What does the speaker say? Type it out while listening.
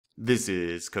This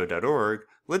is code.org.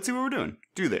 Let's see what we're doing.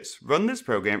 Do this. Run this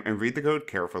program and read the code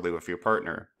carefully with your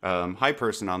partner. Hi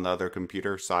person on the other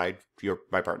computer side, you're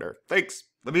my partner. Thanks.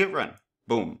 Let me hit run.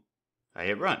 Boom. I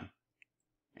hit run.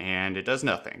 And it does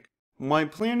nothing. My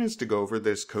plan is to go over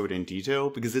this code in detail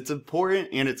because it's important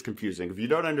and it's confusing. If you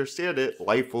don't understand it,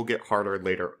 life will get harder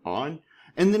later on.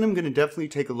 And then I'm going to definitely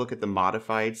take a look at the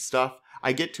modified stuff.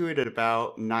 I get to it at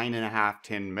about 9.5,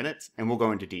 10 minutes, and we'll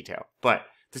go into detail. But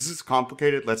this is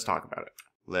complicated. Let's talk about it.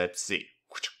 Let's see.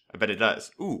 I bet it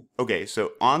does. Ooh, okay,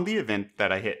 so on the event that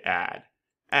I hit add,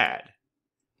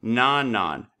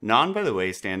 non, by the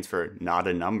way, stands for not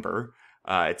a number.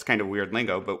 It's kind of weird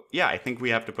lingo, but yeah, I think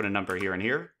we have to put a number here and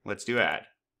here. Let's do add.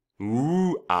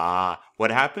 Ooh,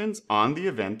 what happens on the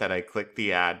event that I click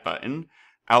the add button?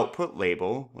 Output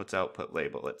label. What's output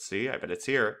label? Let's see. I bet it's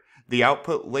here. The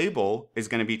output label is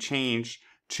going to be changed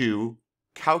to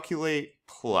calculate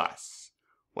plus.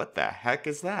 What the heck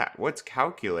is that? What's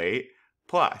calculate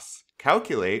plus?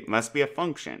 Calculate must be a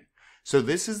function. So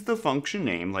this is the function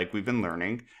name, like we've been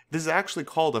learning. This is actually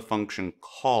called a function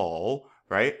call,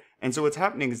 right? And so what's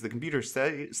happening is the computer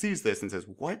sees this and says,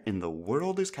 what in the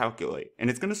world is calculate? And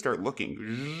it's going to start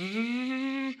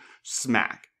looking.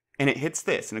 Smack. And it hits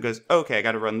this. And it goes, okay, I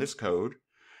got to run this code.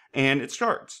 And it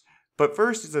starts. But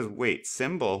first it says, wait,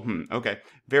 symbol. Okay.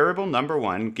 Variable number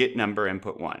 1, get number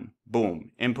input 1.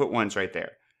 Boom. Input 1's right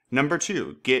there. Number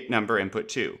 2, get number input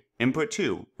 2. Input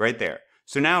 2, right there.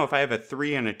 So now if I have a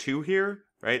 3 and a 2 here,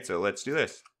 right? So let's do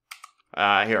this.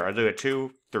 Here, I'll do a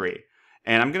 2, 3.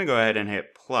 And I'm going to go ahead and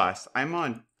hit plus. I'm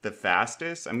on the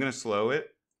fastest. I'm going to slow it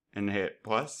and hit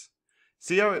plus.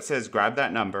 See how it says grab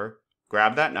that number,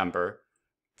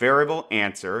 variable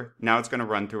answer. Now it's going to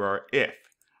run through our if.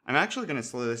 I'm actually going to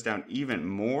slow this down even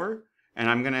more. And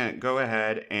I'm going to go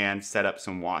ahead and set up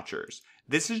some watchers.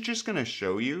 This is just going to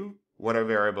show you what our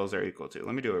variables are equal to.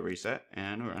 Let me do a reset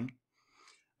and run.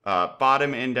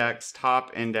 Bottom index,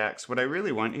 top index. What I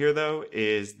really want here though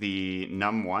is the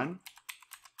num1.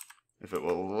 If it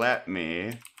will let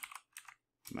me,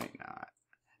 might not.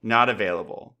 Not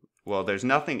available. Well, there's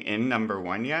nothing in number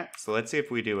 1 yet. So let's see if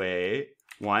we do a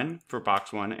 1 for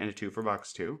box 1 and a 2 for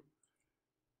box 2.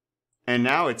 And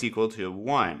now it's equal to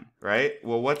 1, right?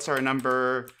 Well, what's our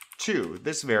number 2?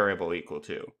 This variable equal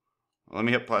to? Let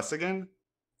me hit plus again.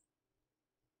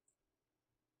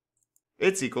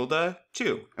 It's equal to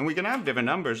 2. And we can have different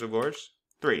numbers, of course.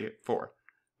 3, 4.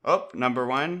 Oh, number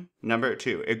 1, number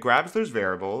 2. It grabs those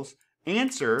variables.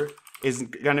 Answer is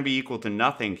going to be equal to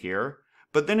nothing here.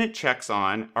 But then it checks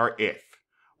on our if.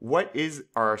 What is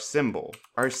our symbol?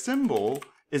 Our symbol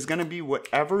is going to be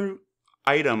whatever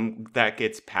item that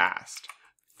gets passed.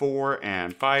 4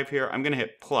 and 5 here. I'm going to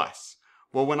hit plus.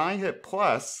 Well, when I hit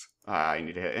plus, I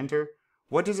need to hit enter.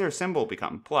 What does our symbol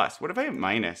become? Plus. What if I hit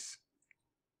minus?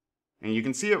 And you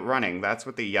can see it running. That's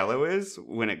what the yellow is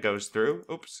when it goes through.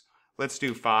 Oops. Let's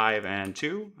do 5 and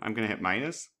 2. I'm going to hit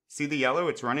minus. See the yellow?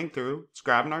 It's running through. It's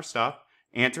grabbing our stuff.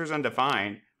 Answer's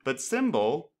undefined. But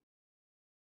symbol.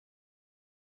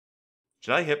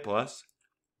 Should I hit plus?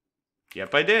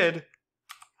 Yep, I did.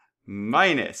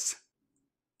 Minus.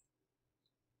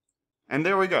 And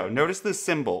there we go. Notice the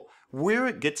symbol. Where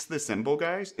it gets the symbol,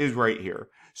 guys, is right here.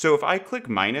 So if I click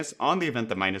minus on the event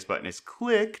the minus button is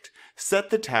clicked, set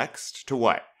the text to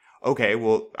what? Okay,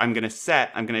 well, I'm going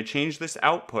to change this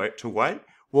output to what?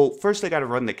 Well, first I got to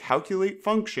run the calculate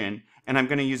function, and I'm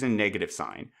going to use a negative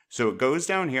sign. So it goes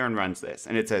down here and runs this,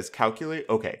 and it says calculate.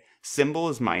 Okay, symbol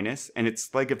is minus, and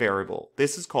it's like a variable.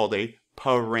 This is called a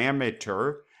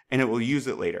parameter, and it will use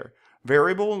it later.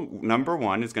 Variable number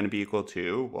 1 is going to be equal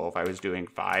to, well, if I was doing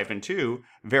 5 and 2,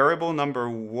 variable number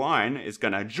 1 is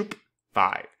going to zoop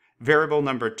 5. Variable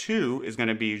number 2 is going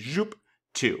to be zoop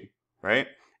 2, right?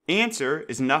 Answer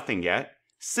is nothing yet.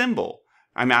 Symbol.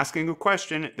 I'm asking a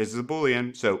question. This is a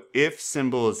Boolean. So if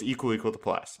symbol is equal to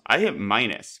plus. I hit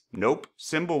minus. Nope.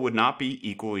 Symbol would not be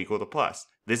equal to plus.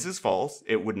 This is false.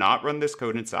 It would not run this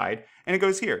code inside. And it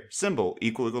goes here. Symbol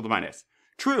equal to minus.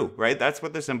 True, right? That's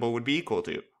what the symbol would be equal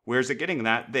to. Where's it getting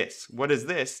that? This. What is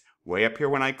this? Way up here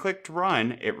when I clicked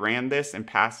run, it ran this and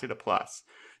passed it a plus.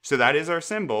 So that is our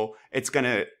symbol. It's going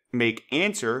to make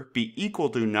answer be equal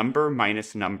to number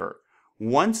minus number.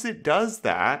 Once it does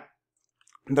that,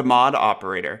 the mod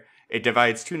operator, it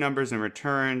divides two numbers and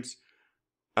returns.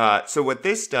 So what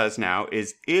this does now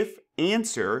is if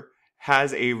answer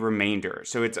has a remainder.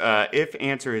 So it's if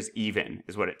answer is even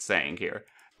is what it's saying here.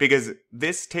 Because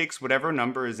this takes whatever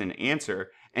number is an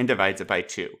answer and divides it by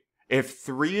 2. If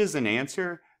 3 is an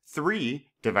answer,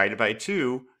 3 divided by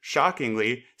 2,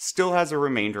 shockingly, still has a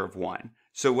remainder of 1.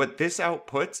 So what this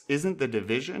outputs isn't the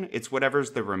division, it's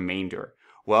whatever's the remainder.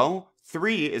 Well,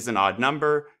 3 is an odd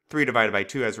number. 3 divided by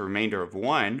 2 has a remainder of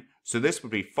 1. So this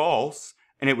would be false,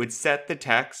 and it would set the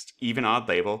text even odd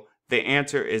label. The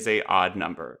answer is a odd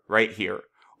number right here.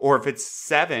 Or if it's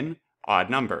 7, odd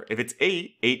number. If it's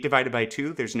 8, 8 divided by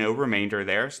 2, there's no remainder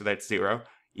there, so that's 0,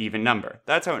 even number.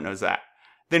 That's how it knows that.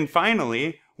 Then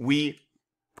finally, we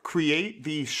create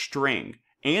the string.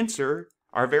 Answer,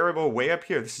 our variable way up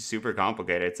here, this is super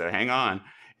complicated, so hang on,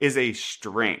 is a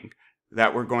string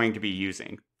that we're going to be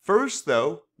using. First,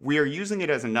 though, we are using it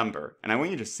as a number, and I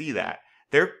want you to see that.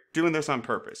 They're doing this on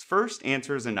purpose. First,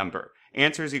 answer is a number.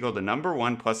 Answer is equal to number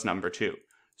 1 plus number 2.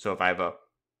 So if I have a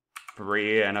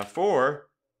 3 and a 4,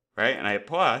 right, and I hit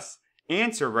plus,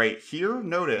 answer right here,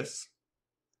 notice,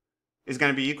 is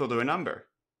going to be equal to a number,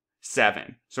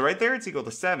 7. So right there, it's equal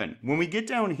to 7. When we get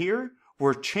down here,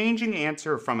 we're changing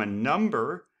answer from a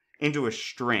number into a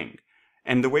string.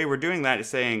 And the way we're doing that is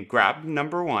saying, grab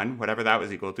number 1, whatever that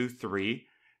was equal to, 3,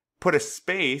 put a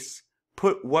space,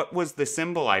 put what was the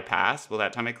symbol I passed, well,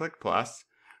 that time I clicked plus,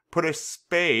 put a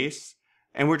space,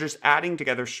 and we're just adding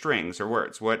together strings or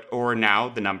words. Or now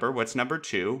the number, what's number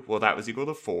 2? Well, that was equal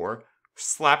to 4.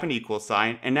 Slap an equal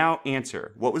sign, and now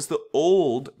answer. What was the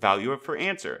old value for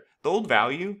answer? The old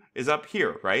value is up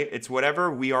here, right? It's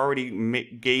whatever we already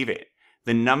gave it.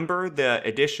 The number, the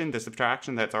addition, the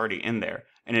subtraction that's already in there,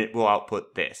 and it will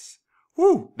output this.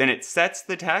 Woo! Then it sets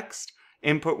the text,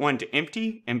 input 1 to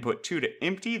empty, input 2 to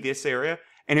empty, this area,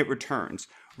 and it returns.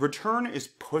 Return is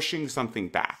pushing something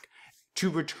back. To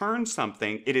return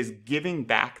something, it is giving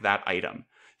back that item.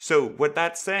 So what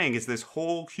that's saying is this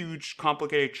whole huge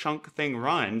complicated chunk thing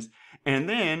runs, and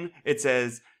then it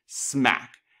says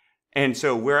smack. And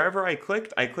so wherever I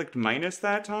clicked minus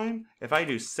that time. If I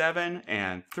do 7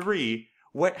 and 3,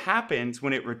 what happens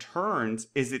when it returns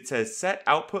is it says set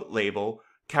output label,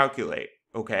 calculate,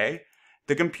 okay?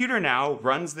 The computer now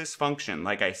runs this function,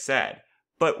 like I said,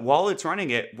 but while it's running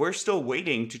it, we're still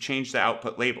waiting to change the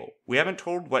output label. We haven't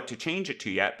told what to change it to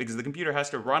yet because the computer has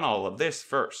to run all of this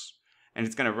first. And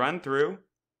it's going to run through.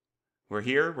 We're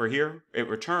here, it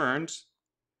returns.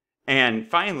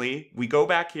 And finally, we go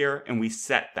back here and we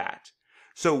set that.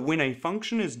 So when a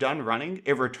function is done running,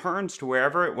 it returns to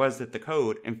wherever it was at the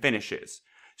code and finishes.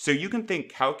 So you can think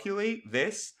calculate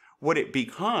this, what it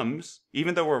becomes,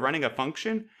 even though we're running a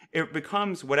function, it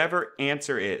becomes whatever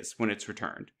answer is when it's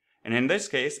returned. And in this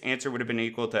case, answer would have been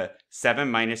equal to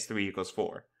 7 minus 3 equals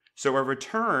 4. So our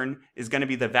return is going to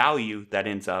be the value that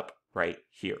ends up right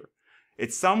here.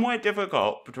 It's somewhat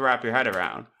difficult to wrap your head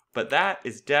around, but that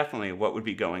is definitely what would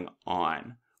be going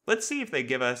on. Let's see if they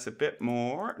give us a bit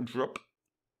more. Drop.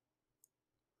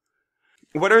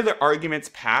 What are the arguments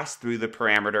passed through the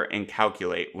parameter and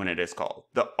calculate when it is called?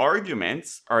 The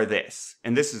arguments are this,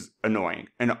 and this is annoying.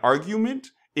 An argument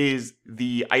is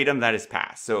the item that is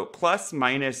passed. So plus,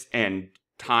 minus, and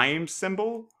times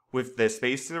symbol with the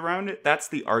spaces around it, that's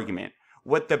the argument.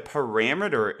 What the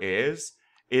parameter is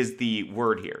the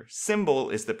word here. Symbol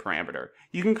is the parameter.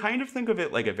 You can kind of think of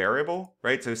it like a variable,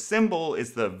 right? So symbol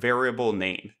is the variable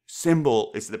name.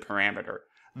 Symbol is the parameter.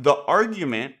 The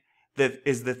argument that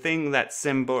is the thing that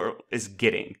symbol is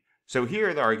getting. So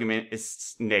here the argument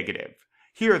is negative.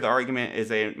 Here the argument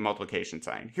is a multiplication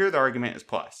sign. Here the argument is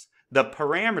plus. The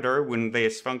parameter, when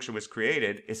this function was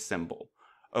created, is symbol.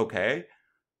 Okay?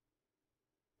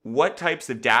 What types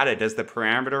of data does the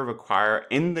parameter require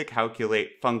in the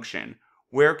calculate function?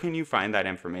 Where can you find that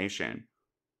information?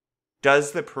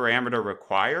 Does the parameter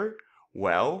require?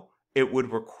 Well, it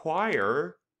would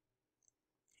require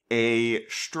a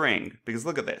string, because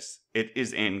look at this. It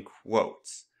is in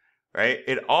quotes, right?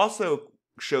 It also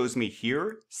shows me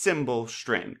here, symbol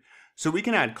string. So we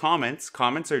can add comments.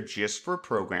 Comments are just for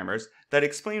programmers that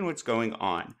explain what's going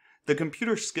on. The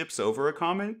computer skips over a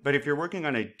comment, but if you're working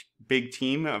on a big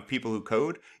team of people who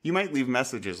code, you might leave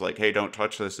messages like, hey, don't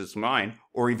touch this, it's mine.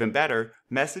 Or even better,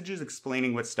 messages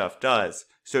explaining what stuff does.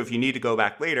 So if you need to go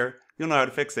back later, you'll know how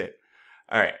to fix it.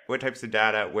 All right, what types of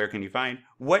data, where can you find?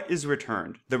 What is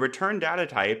returned? The return data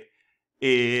type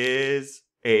is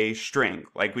a string,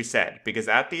 like we said, because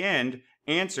at the end,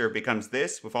 answer becomes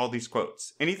this with all these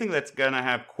quotes. Anything that's gonna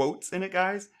have quotes in it,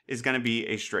 guys, is gonna be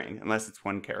a string, unless it's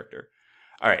one character.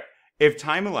 All right, if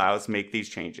time allows, make these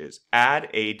changes. Add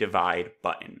a divide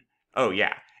button. Oh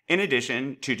yeah, in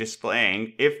addition to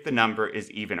displaying if the number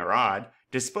is even or odd,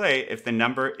 display if the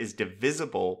number is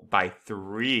divisible by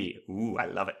 3. Ooh, I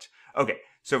love it. Okay,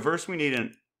 so first we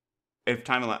need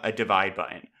a divide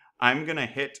button. I'm gonna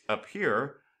hit up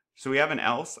here, so we have an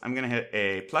else. I'm gonna hit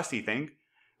a plusy thing,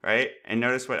 right? And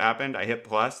notice what happened. I hit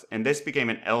plus, and this became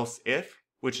an else if,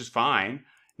 which is fine.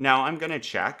 Now I'm gonna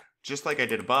check, just like I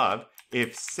did above,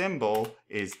 if symbol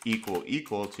is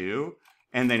equal to,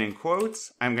 and then in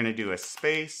quotes, I'm going to do a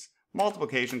space,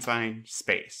 multiplication sign,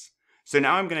 space. So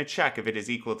now I'm going to check if it is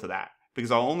equal to that,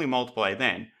 because I'll only multiply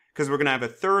then, because we're going to have a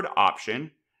third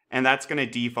option, and that's going to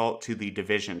default to the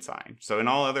division sign. So in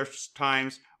all other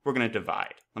times, we're going to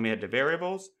divide. Let me head to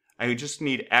variables. I just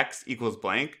need x equals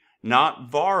blank, not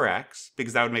var x,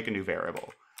 because that would make a new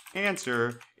variable.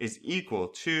 Answer is equal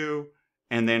to,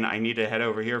 and then I need to head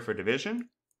over here for division,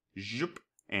 zoop,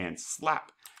 and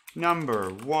slap. Number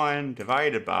 1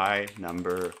 divided by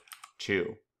number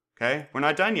 2. Okay, we're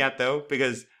not done yet though,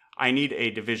 because I need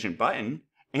a division button,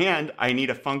 and I need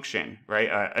a function, right?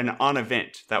 An on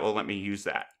event that will let me use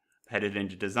that. Headed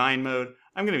into design mode.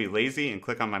 I'm going to be lazy and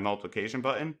click on my multiplication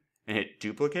button and hit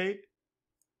duplicate.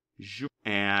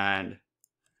 And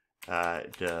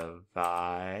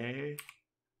divide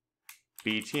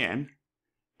btn.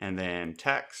 And then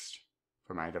text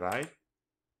for my divide.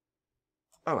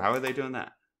 Oh, how are they doing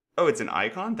that? Oh, it's an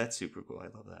icon? That's super cool.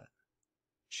 I love that.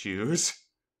 Choose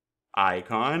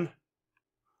icon.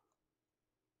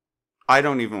 I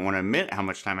don't even want to admit how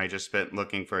much time I just spent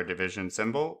looking for a division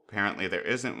symbol. Apparently there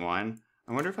isn't one.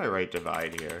 I wonder if I write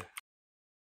divide here.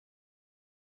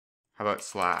 How about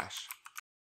slash?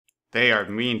 They are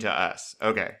mean to us.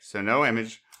 Okay, so no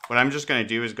image. What I'm just going to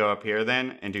do is go up here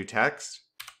then and do text.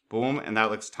 Boom, and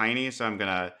that looks tiny, so I'm going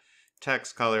to,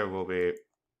 text color will be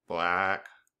black.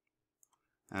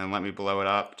 And then let me blow it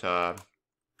up to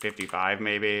 55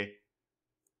 maybe.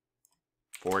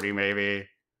 40 maybe.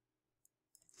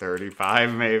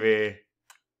 35 maybe.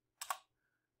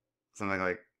 Something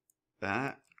like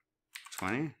that.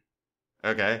 20.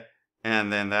 Okay.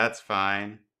 And then that's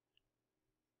fine.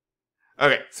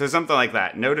 Okay, so something like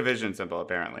that. No division symbol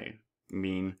apparently.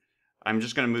 Mean. I'm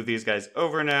just going to move these guys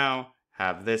over now.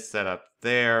 Have this set up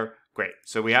there. Great.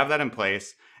 So we have that in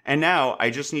place. And now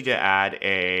I just need to add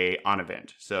a on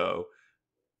event. So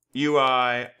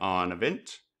UI on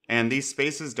event. And these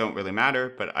spaces don't really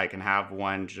matter, but I can have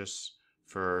one just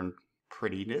for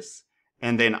prettiness.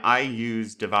 And then I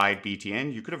use divide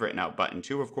btn. You could have written out button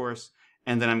 2, of course.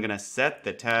 And then I'm going to set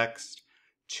the text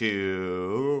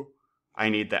to, I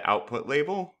need the output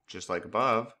label, just like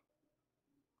above.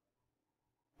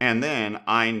 And then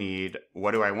I need,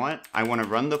 what do I want? I want to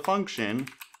run the function,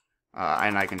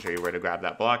 and I can show you where to grab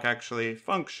that block actually.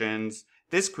 Functions.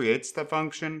 This creates the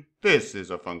function. This is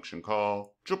a function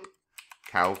call.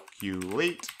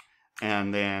 Calculate.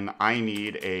 And then I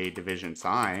need a division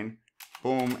sign.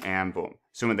 Boom and boom.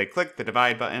 So when they click the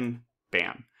divide button,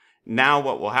 bam. Now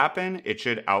what will happen? It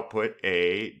should output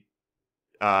a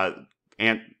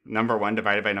number 1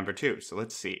 divided by number 2. So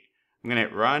let's see. I'm going to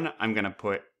hit run. I'm going to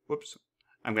put,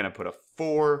 I'm going to put a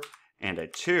 4 and a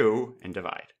 2 and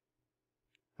divide.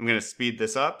 I'm going to speed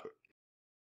this up.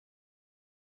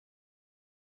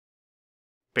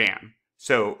 Bam.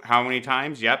 So how many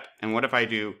times? Yep. And what if I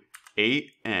do 8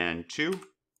 and 2?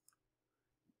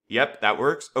 Yep, that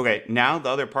works. Okay, now the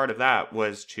other part of that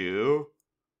was to,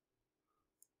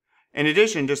 in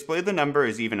addition, display the number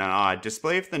is even and odd.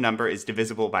 Display if the number is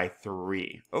divisible by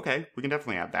 3. Okay, we can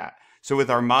definitely add that. So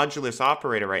with our modulus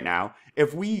operator right now,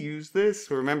 if we use this,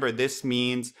 remember this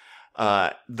means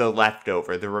the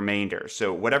leftover, the remainder.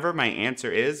 So whatever my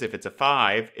answer is, if it's a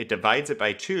 5, it divides it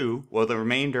by 2. Well, the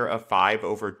remainder of 5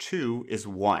 over 2 is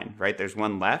 1, right? There's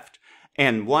 1 left,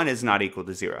 and 1 is not equal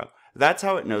to 0. That's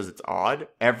how it knows it's odd.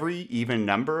 Every even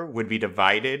number would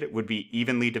be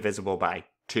evenly divisible by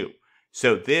 2.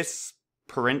 So this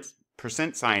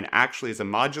percent sign actually is a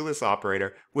modulus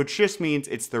operator, which just means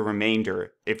it's the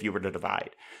remainder if you were to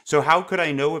divide. So how could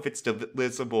I know if it's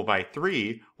divisible by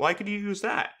 3? Well, I could use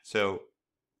that. So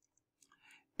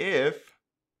if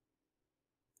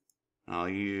I'll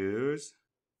use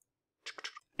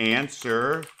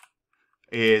answer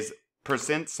is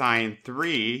percent sign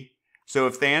 3. So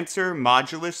if the answer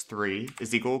modulus 3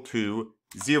 is equal to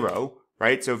 0,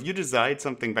 right? So if you divide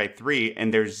something by 3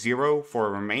 and there's 0 for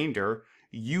a remainder,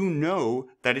 you know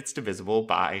that it's divisible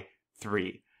by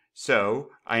 3. So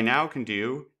I now can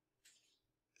do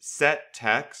set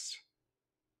text,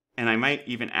 and I might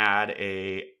even add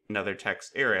another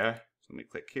text area. So let me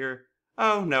click here.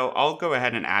 Oh no, I'll go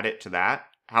ahead and add it to that.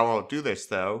 How I'll do this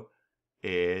though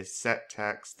is set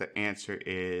text, the answer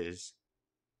is,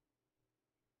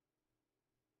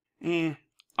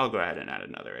 I'll go ahead and add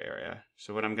another area.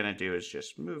 So what I'm going to do is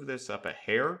just move this up a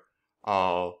hair.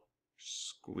 I'll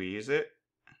squeeze it.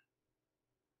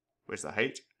 Where's the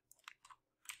height?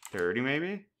 30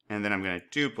 maybe. And then I'm going to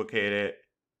duplicate it,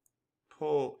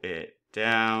 pull it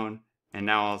down, and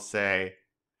now I'll say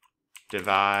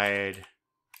divide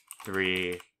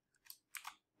 3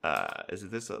 is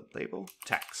this a label?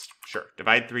 Text. Sure.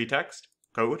 Divide 3 text,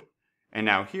 code. And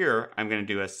now here, I'm going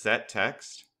to do a set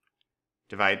text,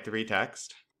 divide 3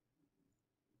 text.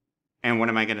 And what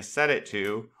am I going to set it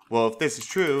to? Well, if this is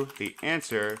true, the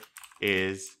answer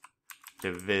is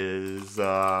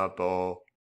divisible.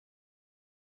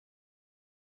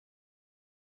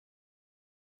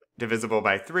 Divisible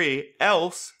by 3,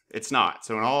 else it's not.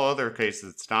 So in all other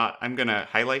cases, it's not. I'm going to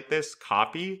highlight this,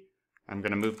 copy. I'm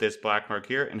going to move this black mark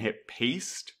here and hit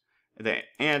paste. The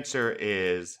answer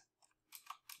is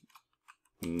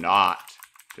not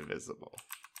divisible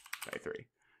by 3.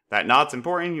 That not's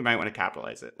important. You might want to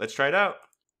capitalize it. Let's try it out.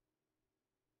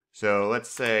 So let's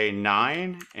say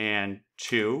 9 and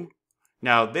 2.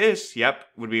 Now this, yep,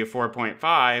 would be a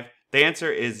 4.5. The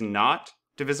answer is not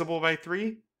divisible by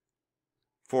 3.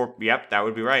 4, yep, that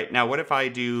would be right. Now what if I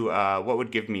do, what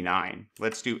would give me 9?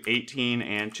 Let's do 18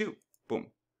 and 2. Boom.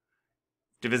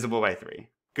 Divisible by 3.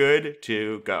 Good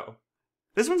to go.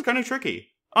 This one's kind of tricky.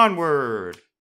 Onward!